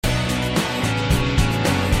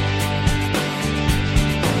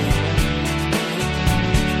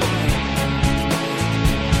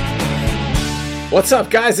What's up,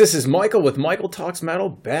 guys? This is Michael with Michael Talks Metal,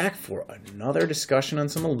 back for another discussion on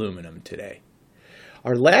some aluminum today.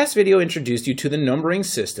 Our last video introduced you to the numbering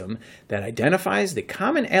system that identifies the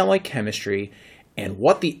common alloy chemistry and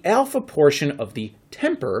what the alpha portion of the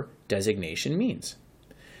temper designation means.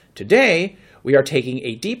 Today, we are taking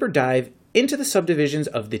a deeper dive into the subdivisions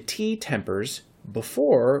of the T tempers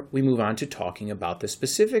before we move on to talking about the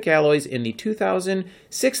specific alloys in the 2000,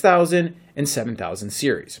 6000, and 7000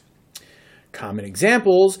 series. Common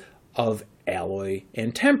examples of alloy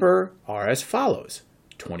and temper are as follows: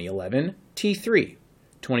 2011 T3,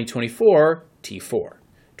 2024 T4,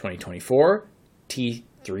 2024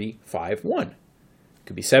 T351.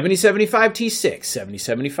 Could be 7075 T6,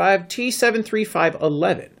 7075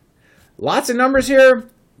 T73511. Lots of numbers here.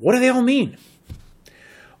 What do they all mean?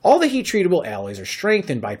 All the heat-treatable alloys are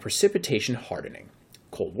strengthened by precipitation hardening.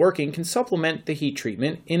 Cold working can supplement the heat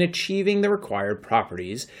treatment in achieving the required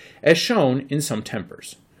properties, as shown in some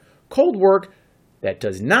tempers. Cold work that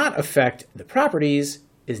does not affect the properties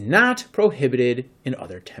is not prohibited in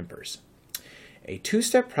other tempers. A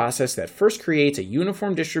two-step process that first creates a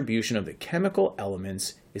uniform distribution of the chemical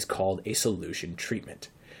elements is called a solution treatment.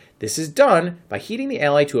 This is done by heating the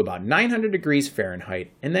alloy to about 900 degrees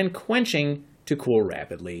Fahrenheit and then quenching to cool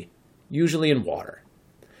rapidly, usually in water.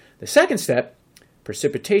 The second step,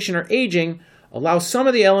 precipitation or aging, allows some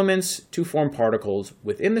of the elements to form particles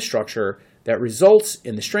within the structure that results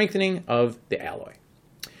in the strengthening of the alloy.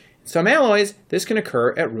 In some alloys, this can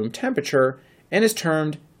occur at room temperature and is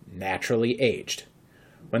termed naturally aged.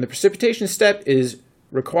 When the precipitation step is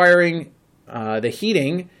requiring when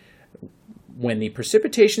the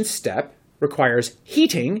precipitation step requires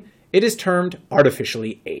heating, it is termed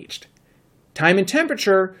artificially aged. Time and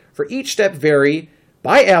temperature for each step vary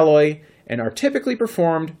by alloy and are typically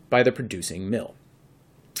performed by the producing mill.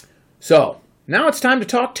 So, now it's time to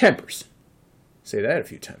talk tempers. Say that a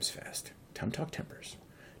few times fast. Time to talk tempers.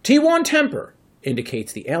 T1 temper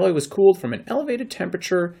indicates the alloy was cooled from an elevated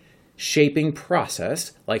temperature shaping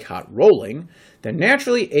process, like hot rolling, that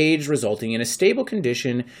naturally aged, resulting in a stable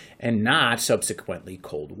condition and not subsequently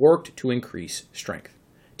cold worked to increase strength.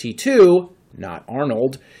 T2, not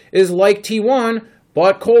Arnold, is like T1,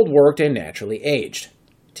 but cold worked and naturally aged.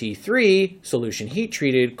 T3, solution heat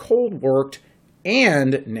treated, cold worked,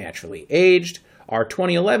 and naturally aged. Our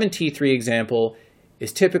 2011 T3 example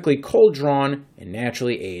is typically cold drawn and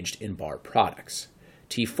naturally aged in bar products.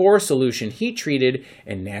 T4, solution heat treated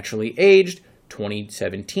and naturally aged.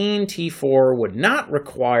 2017 T4 would not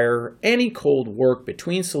require any cold work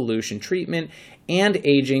between solution treatment and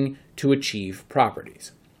aging to achieve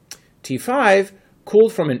properties. T5,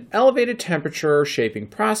 cooled from an elevated temperature shaping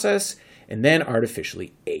process and then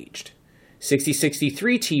artificially aged.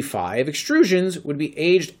 6063 T5 extrusions would be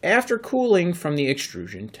aged after cooling from the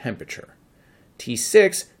extrusion temperature.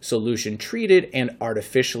 T6, solution treated and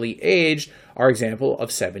artificially aged, are example of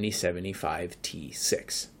 7075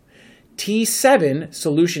 T6. T7,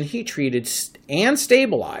 solution heat treated and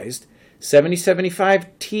stabilized, 7075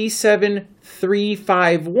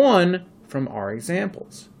 T7351 from our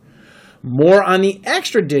examples. More on the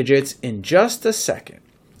extra digits in just a second.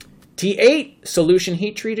 T8, solution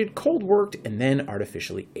heat treated, cold worked, and then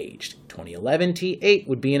artificially aged. 2011 T8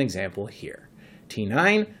 would be an example here.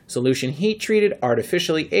 T9, solution heat treated,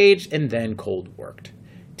 artificially aged, and then cold worked.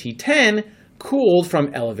 T10, cooled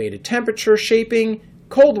from elevated temperature shaping,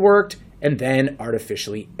 cold worked, and then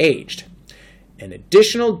artificially aged. An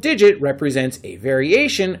additional digit represents a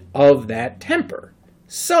variation of that temper.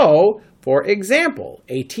 So, for example,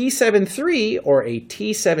 a T73 or a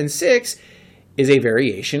T76 is a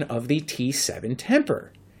variation of the T7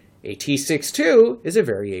 temper. A T62 is a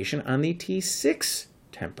variation on the T6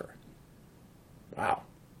 temper. Wow.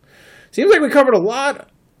 Seems like we covered a lot,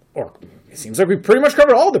 or it seems like we pretty much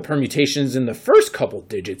covered all the permutations in the first couple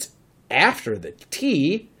digits after the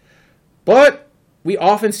T, but we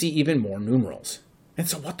often see even more numerals. And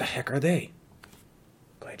so what the heck are they?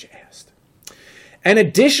 Glad you asked. An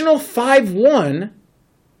additional 5-1,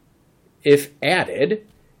 if added,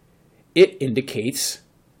 it indicates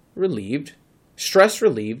relieved, stress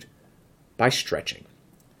relieved by stretching.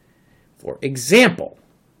 For example,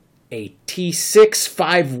 a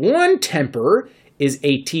T651 temper is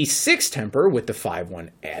a T6 temper with the 5-1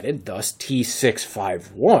 added, thus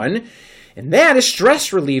T651, and that is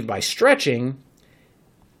stress relieved by stretching.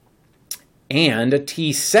 And a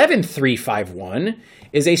T7351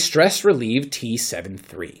 is a stress relieved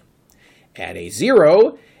T73. Add a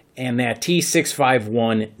 0, and that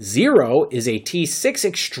T6510 is a T6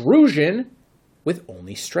 extrusion with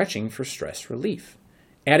only stretching for stress relief.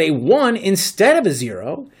 Add a 1 instead of a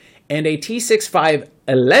 0, and a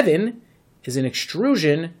T6511 is an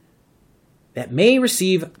extrusion that may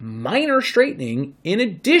receive minor straightening in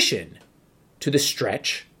addition to the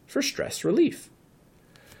stretch for stress relief.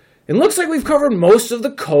 It looks like we've covered most of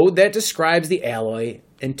the code that describes the alloy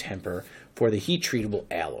and temper for the heat-treatable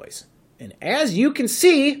alloys. And as you can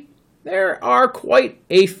see, there are quite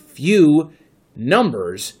a few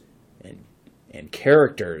numbers and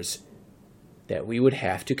characters that we would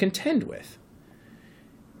have to contend with.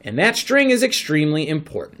 And that string is extremely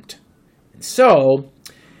important. And so,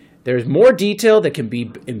 there's more detail that can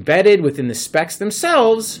be embedded within the specs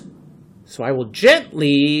themselves, so I will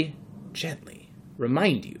gently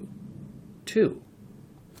remind you to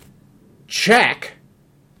check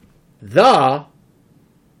the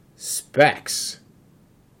specs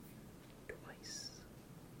twice.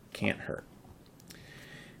 Can't hurt.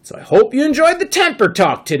 So I hope you enjoyed the temper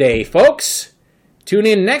talk today, folks. Tune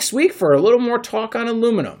in next week for a little more talk on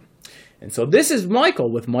aluminum. And so this is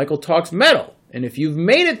Michael with Michael Talks Metal. And if you've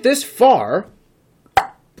made it this far,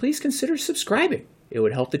 please consider subscribing. It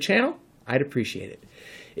would help the channel. I'd appreciate it.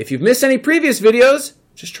 If you've missed any previous videos,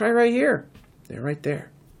 just try right here. They're right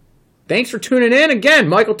there. Thanks for tuning in. Again,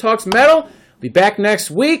 Michael Talks Metal. Be back next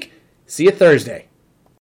week. See you Thursday.